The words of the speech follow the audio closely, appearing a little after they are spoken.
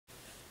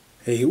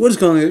Hey, what is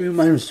going on?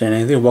 My name is Jen,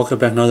 and welcome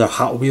back to another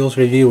Hot Wheels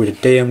review, where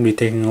today I'm going to be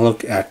taking a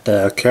look at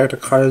the character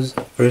cars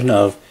version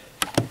of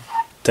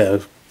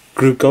the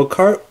Groot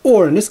go-kart,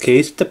 or in this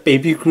case, the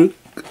Baby Groot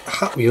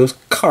Hot Wheels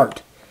kart.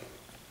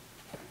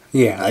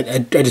 Yeah, I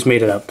just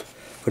made it up.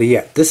 But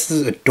yeah, this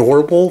is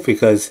adorable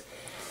because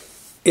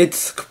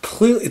it's a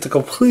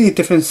completely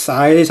different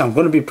size. I'm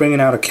going to be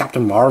bringing out a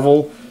Captain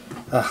Marvel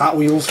Hot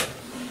Wheels.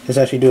 Let's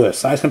actually do a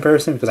size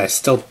comparison because I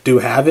still do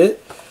have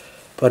it.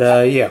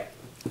 But yeah.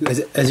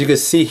 As you can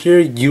see here,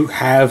 you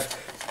have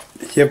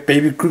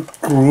Baby Groot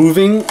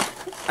grooving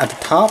at the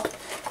top,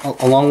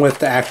 along with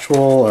the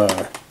actual,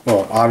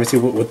 well, obviously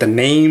with the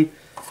name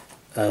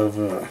of,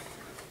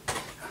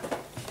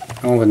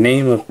 the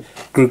name of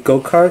Groot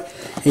Go-Kart.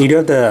 And you do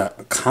have the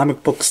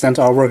comic book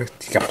stencil artwork.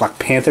 You got Black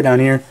Panther down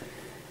here.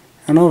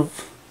 I don't know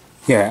if,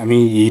 yeah, I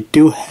mean, you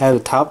do have the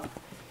top.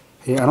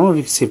 Yeah, I don't know if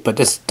you can see it, but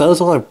this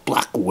does look like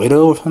Black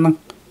Widow or something.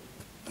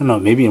 I don't know,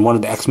 maybe in one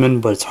of the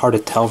X-Men, but it's hard to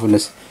tell from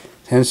this.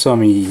 And so, I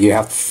mean, you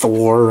have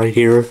Thor right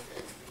here.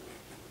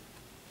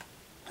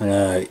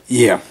 And,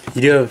 yeah.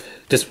 You do have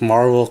just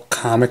Marvel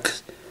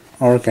Comics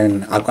arc,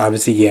 and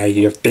obviously, yeah,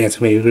 you have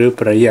Dancing Baby Groot,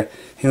 but, yeah,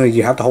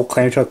 you have the whole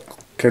clamshell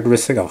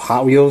characteristic of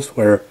Hot Wheels,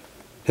 where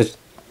it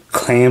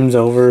clams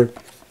over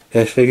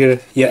this figure.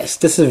 Yes,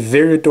 this is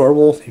very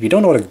adorable. If you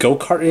don't know what a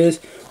go-kart is,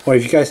 or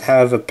if you guys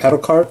have a pedal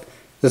kart,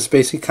 this is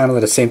basically kind of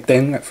like the same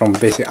thing from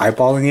basically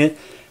eyeballing it.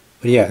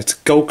 But, yeah, it's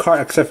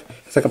go-kart, except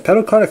it's like a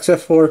pedal kart,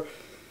 except for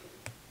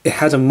it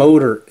has a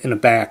motor in the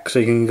back, so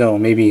you can go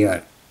maybe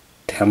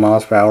 10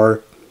 miles per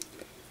hour.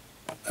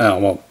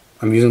 Well,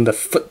 I'm using the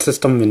foot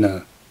system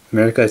in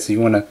America, so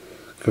you want to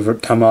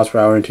convert 10 miles per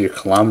hour into your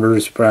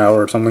kilometers per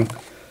hour or something.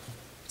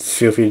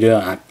 Feel free to do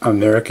it. I'm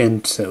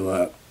American,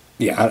 so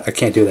yeah, I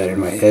can't do that in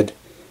my head.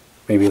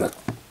 Maybe like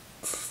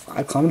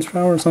 5 kilometers per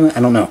hour or something. I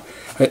don't know.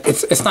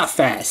 It's not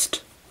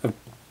fast.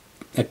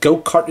 A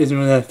go-kart isn't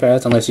really that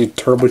fast unless you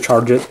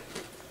turbocharge it.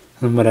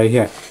 But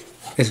yeah,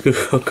 it's a good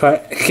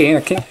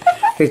go-kart.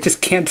 I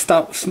just can't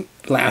stop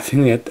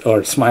laughing at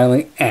or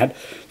smiling at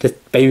this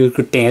Baby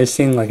Groot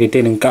dancing like it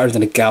did in Guardians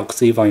of the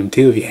Galaxy Volume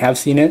 2. If you have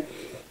seen it,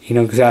 you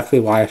know exactly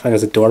why I find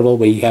it adorable,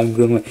 but you haven't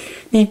grooved like,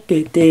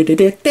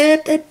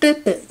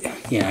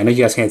 yeah, I know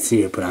you guys can't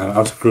see it, but I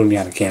was grooving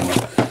out of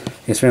camera.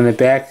 And from the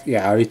back,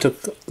 yeah, I already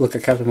took a look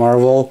at Captain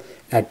Marvel.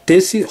 I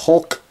did see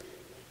Hulk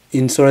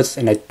inserts,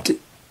 and I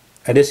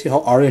did see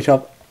Hulk already show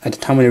up at the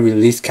time when they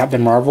released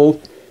Captain Marvel.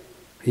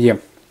 Yeah.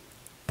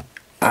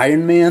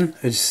 Iron Man,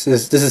 this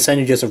is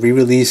essentially just a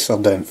re-release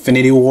of the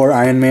Infinity War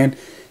Iron Man.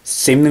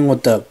 Same thing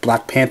with the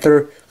Black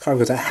Panther card,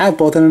 because I have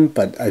both of them,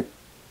 but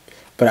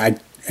I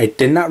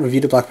did not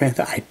review the Black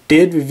Panther. I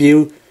did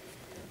review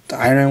the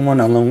Iron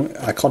Man one,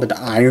 I called it the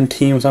Iron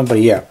Team or something,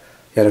 but yeah,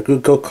 the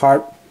Groot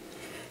Go-Kart.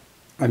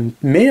 I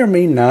may or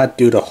may not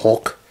do the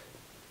Hulk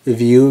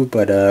review,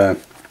 but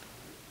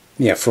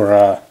yeah,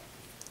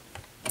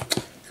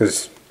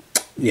 because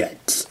yeah,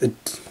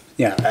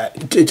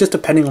 it's just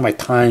depending on my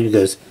time,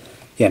 because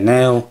yeah,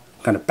 now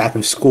I'm kind of back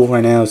in school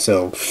right now,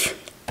 so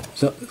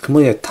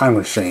completely a time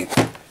constraint.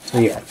 So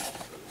yeah,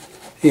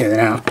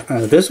 now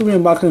this will be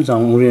unboxing, so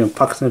I'm going to be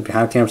unboxing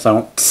behind camera, so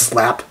I don't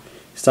slap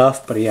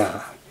stuff. But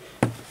yeah,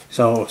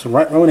 so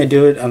right when I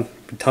do it, I'm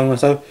telling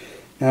myself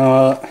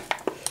now.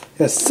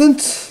 Yeah,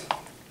 since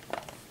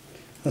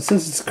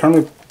it's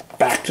currently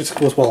back to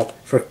school as well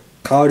for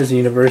colleges and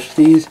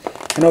universities.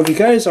 I know if you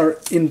guys are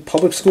in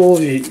public school,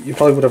 you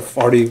probably would have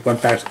already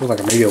went back to school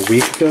like maybe a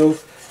week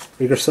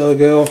or so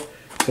ago.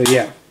 So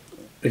yeah,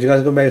 if you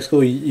guys go back to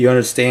school, you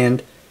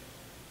understand.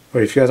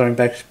 Or if you guys aren't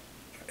back,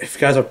 if you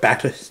guys are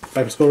back to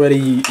school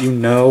already, you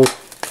know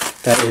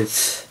that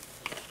it's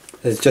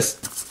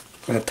just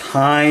the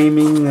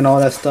timing and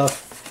all that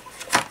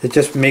stuff. It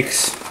just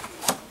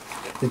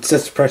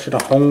pressure to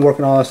homework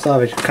and all that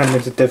stuff. It kind of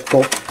makes it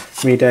difficult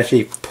for me to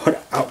actually put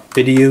out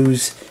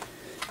videos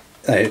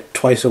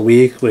twice a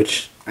week,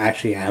 which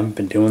actually I haven't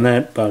been doing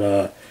that.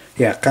 But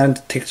yeah, it kind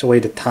of takes away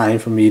the time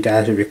for me to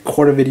actually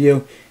record a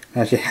video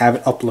and actually have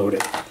it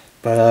uploaded.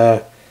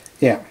 But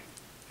yeah,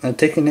 I'm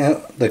taking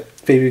out the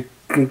Baby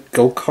Groot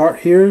go-kart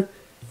here.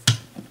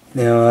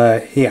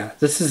 Now yeah,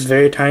 this is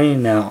very tiny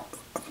now.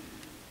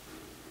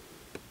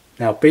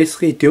 Now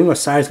basically doing a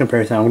size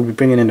comparison, I'm going to be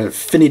bringing in an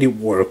Infinity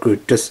War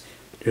Groot, just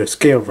to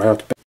scale right off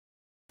the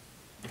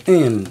bat.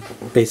 And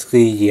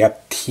basically you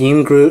have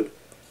Team Groot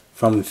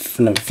from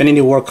the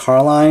Infinity War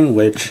car line,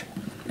 which,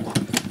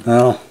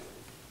 well,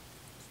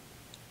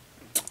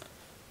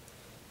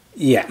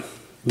 yeah.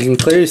 You can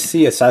clearly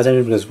see a size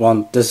difference because,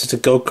 one, this is a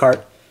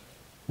go-kart.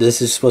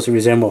 This is supposed to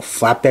resemble a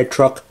flatbed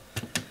truck.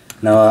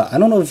 Now, I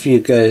don't know if you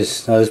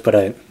guys know this, but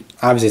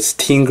obviously it's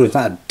Teen Groot, it's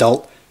not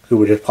adult Groot,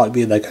 which would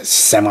probably be like a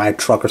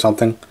semi-truck or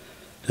something.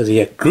 Because,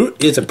 yeah,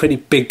 Groot is a pretty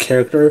big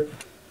character.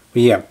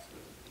 But, yeah,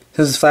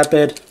 this is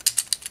flatbed.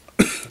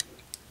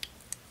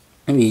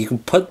 I mean, you can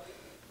put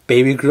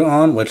Baby Groot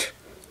on, which,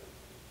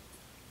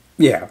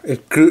 yeah, if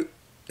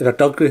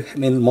adult Groot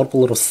made multiple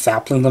little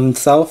saplings of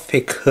himself,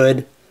 it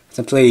could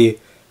essentially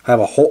have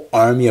a whole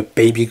army of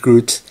Baby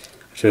Groots.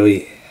 It's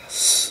really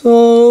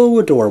so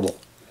adorable.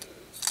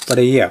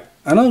 But yeah,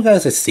 I don't know if you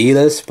guys can see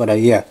this, but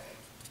yeah,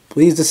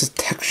 please, this is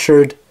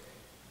textured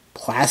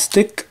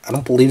plastic. I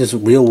don't believe this is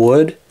real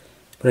wood.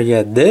 But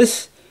yeah,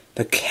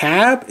 the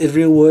cap is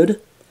real wood.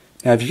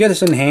 Now, if you get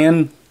this in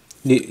hand,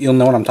 you'll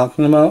know what I'm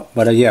talking about.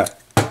 But yeah,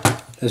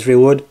 this is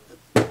real wood.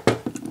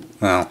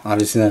 Well,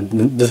 obviously,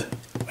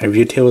 my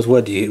retail is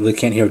wood. You really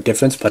can't hear a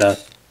difference.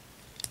 But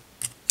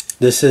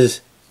this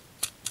is,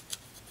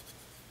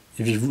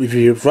 if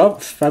you rub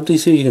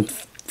these two, you can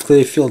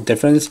clearly feel a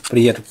difference. But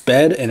yeah, the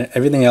bed and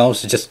everything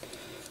else is just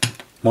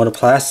more the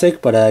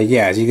plastic. But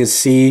yeah, as you can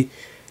see,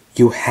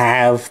 you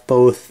have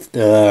both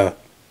the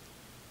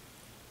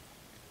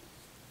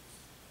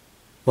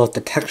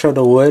texture of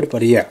the wood.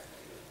 But yeah,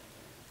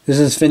 this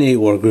is Infinity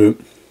War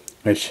Groot,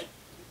 which,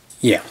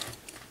 yeah.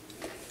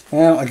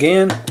 Now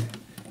again,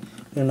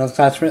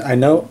 I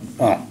know.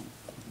 Oh,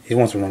 he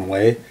wants to run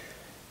away.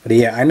 But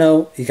yeah, I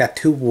know you got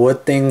two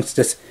wood things.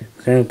 Just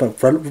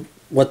but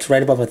what's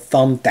right above my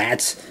thumb,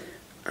 that's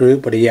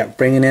Groot. But yeah,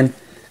 bringing in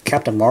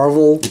Captain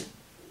Marvel.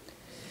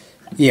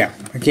 Yeah,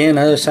 again,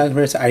 another side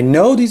comparison. I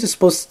know these are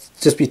supposed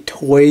to just be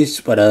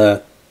toys,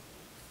 but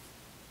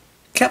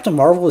Captain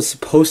Marvel is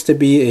supposed to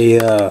be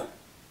a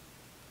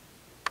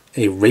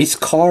race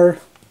car,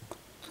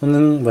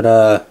 something.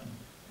 But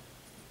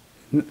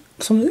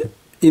something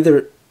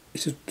either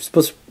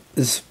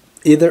it's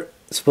either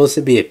supposed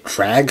to be a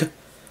drag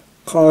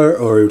car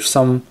or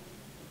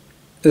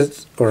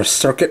or a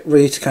circuit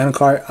race kind of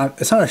car.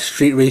 It's not a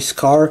street race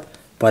car,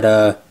 but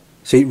a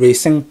street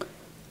racing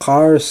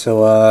car.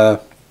 So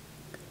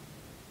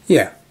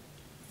yeah.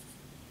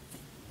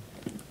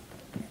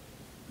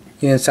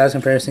 Yeah, size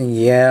comparison,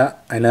 yeah,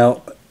 I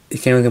know you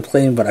can't really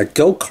complain, but a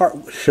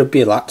go-kart should be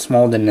a lot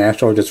smaller than an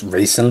actual just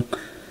racing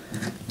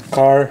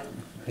car.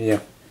 Yeah.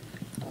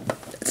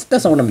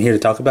 That's not what I'm here to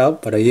talk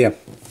about, but yeah.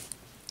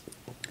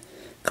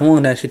 Come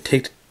on, actually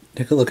take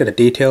a look at the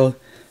detail.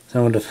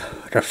 So the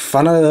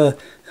front of the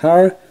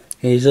car,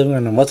 and he's looking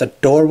at the most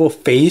adorable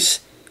face.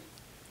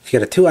 He's got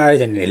the two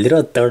eyes and a little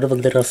adorable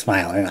little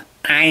smile. And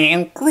I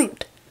am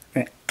Groot.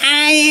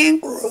 I am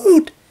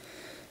Groot.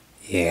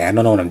 Yeah, I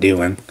don't know what I'm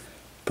doing,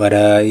 but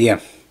yeah,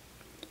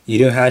 you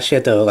do actually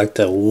have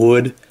the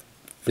wood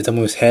for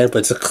someone's head, but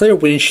it's a clear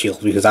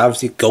windshield because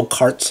obviously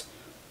go-karts.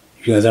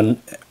 You guys don't.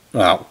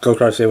 Well,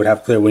 go-karts they would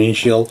have clear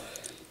windshield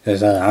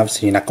because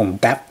obviously you're not going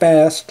that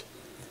fast.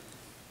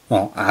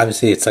 Well,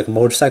 obviously it's like a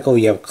motorcycle.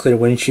 You have a clear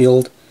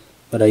windshield,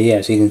 but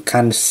yeah, so you can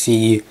kind of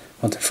see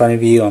what's in front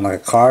of you on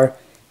like a car.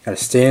 You got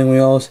the steering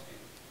wheels,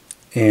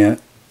 and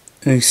you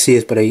can see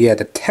it. But yeah,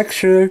 the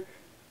texture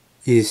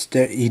is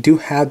that you do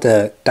have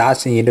the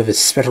dots and you have a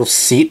special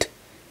seat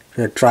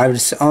for the driver to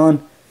sit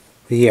on.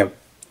 But yeah,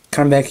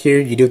 come back here,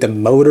 you do have the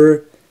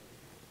motor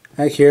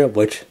back here,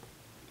 which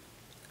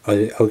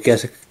I would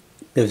guess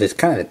there's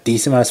kind of a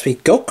decent amount of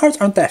speed.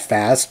 Go-karts aren't that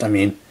fast. I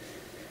mean,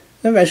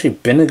 I've actually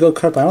been to a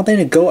go-kart, but I don't think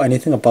they go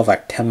anything above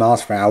like 10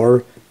 miles per hour.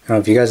 I don't know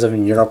if you guys live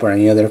in Europe or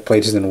any other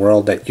places in the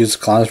world that use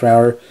kilometers per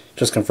hour,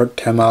 just convert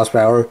 10 miles per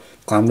hour,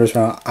 kilometers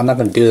per hour. I'm not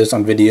going to do this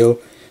on video.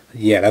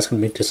 Yeah, that's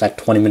going to be just like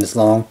 20 minutes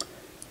long.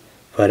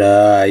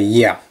 But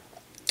yeah,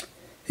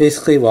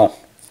 basically, well,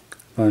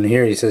 on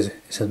here it says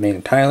made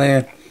in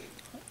Thailand.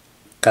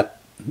 Got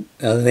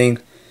the other thing,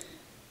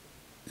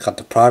 got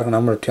the product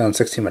number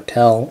 2016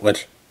 Mattel,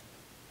 which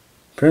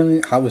apparently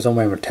Hot Wheels owned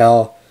by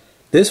Mattel.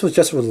 This was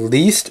just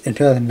released in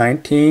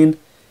 2019,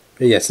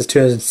 but yes, it's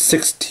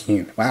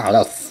 2016.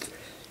 Wow,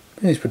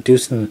 he's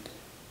producing.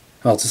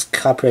 Well, this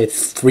copyright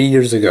 3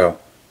 years ago.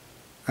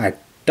 I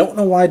don't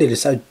know why they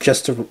decided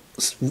just to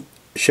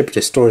ship it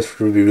to stores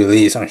for be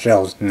released on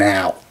shelves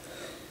now.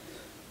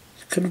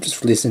 Could have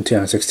just released in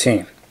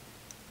 2016.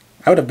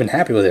 I would have been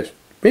happy with it.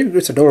 Baby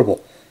Groot's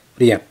adorable.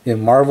 But yeah,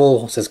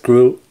 Marvel says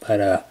Groot,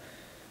 but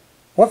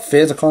what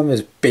fans are calling him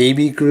is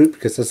Baby Groot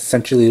because that's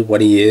essentially what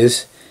he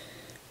is.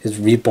 He's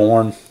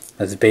reborn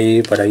as a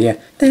baby, but yeah.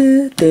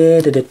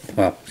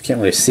 Well, you can't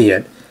really see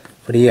it.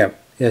 But yeah,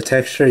 the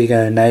texture, you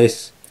got a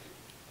nice.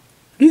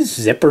 These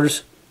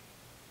zippers.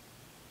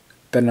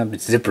 Better not be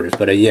zippers,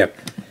 but yeah.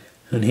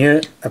 And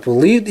here, I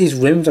believe these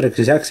rims are the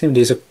exact same.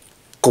 These are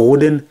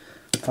golden,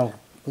 a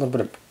little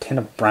bit of tint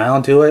of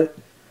brown to it,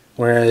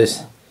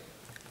 whereas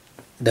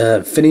the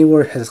Infinity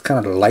War has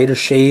kind of a lighter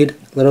shade,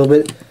 a little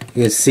bit.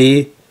 You can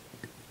see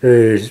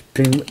there's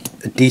pretty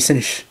a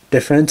decent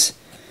difference.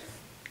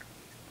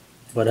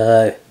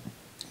 But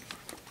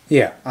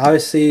yeah,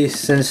 obviously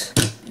since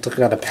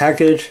looking at the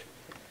package,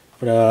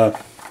 but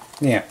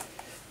yeah,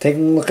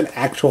 taking a look at the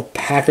actual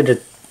package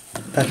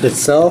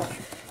itself.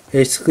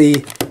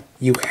 Basically,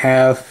 you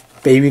have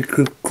Baby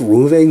Groot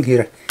grooving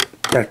here.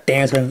 They're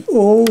dancing.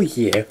 Oh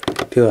yeah,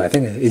 I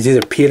think it's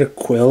either Peter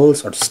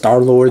Quill's or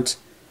Star-Lord's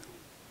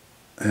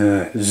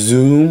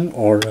Zoom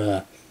or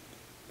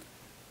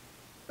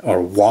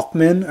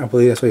Walkman. I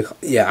believe that's what you call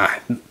it. Yeah,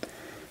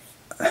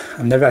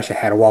 I've never actually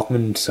had a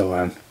Walkman,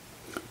 so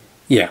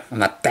yeah, I'm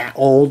not that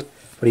old.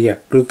 But yeah,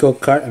 Groot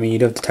Go-Kart. I mean, you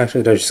do have the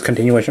texture. There's just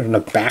continuation from the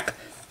back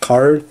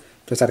card.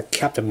 Just had a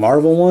Captain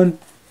Marvel one.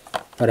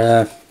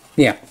 But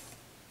yeah.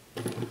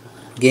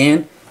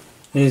 Again,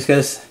 these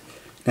guys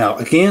Now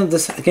again,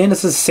 this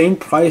is the same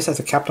price as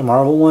the Captain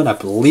Marvel one. I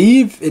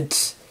believe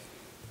it's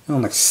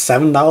like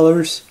 $7, $6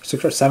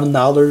 or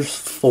 $7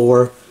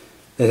 for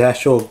the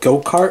actual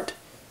go-kart,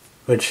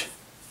 which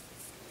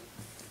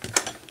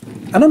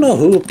I don't know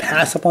who would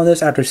pass up on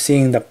this after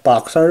seeing the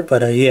box art,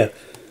 but yeah,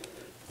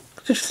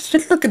 just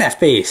look at that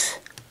face.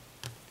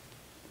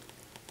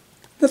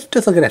 Just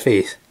look at that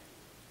face.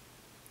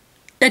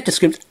 That just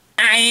screams,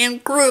 "I am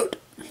Groot,"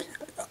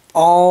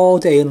 all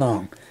day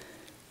long.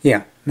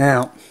 Yeah.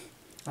 Now,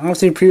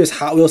 honestly, previous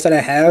Hot Wheels that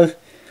I have,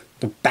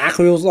 the back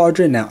wheel's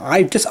larger. Now,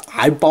 I just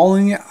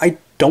eyeballing it. I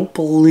don't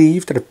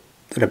believe that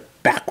the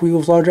back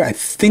wheel's larger. I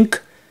think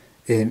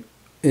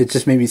it's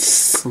just maybe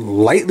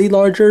slightly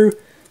larger.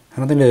 I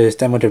don't think there's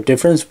that much of a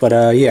difference. But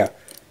yeah,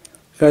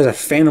 if you guys are a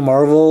fan of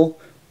Marvel,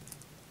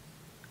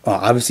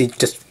 obviously,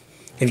 if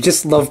you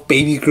just love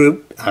Baby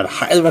Groot, I'd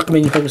highly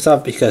recommend you pick this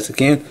up because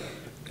again,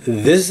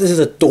 this is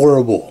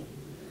adorable.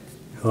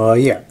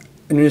 Yeah.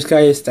 Anyways,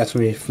 guys, that's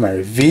me for my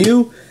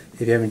review.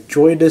 If you have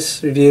enjoyed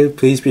this review,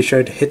 please be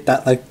sure to hit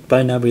that like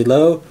button down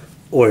below.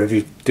 Or if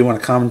you do want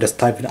to comment, just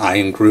type in "I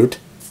am Groot."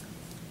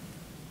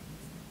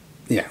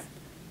 Yeah.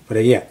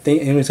 But yeah,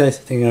 anyways, guys,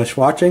 thank you guys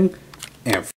for watching. And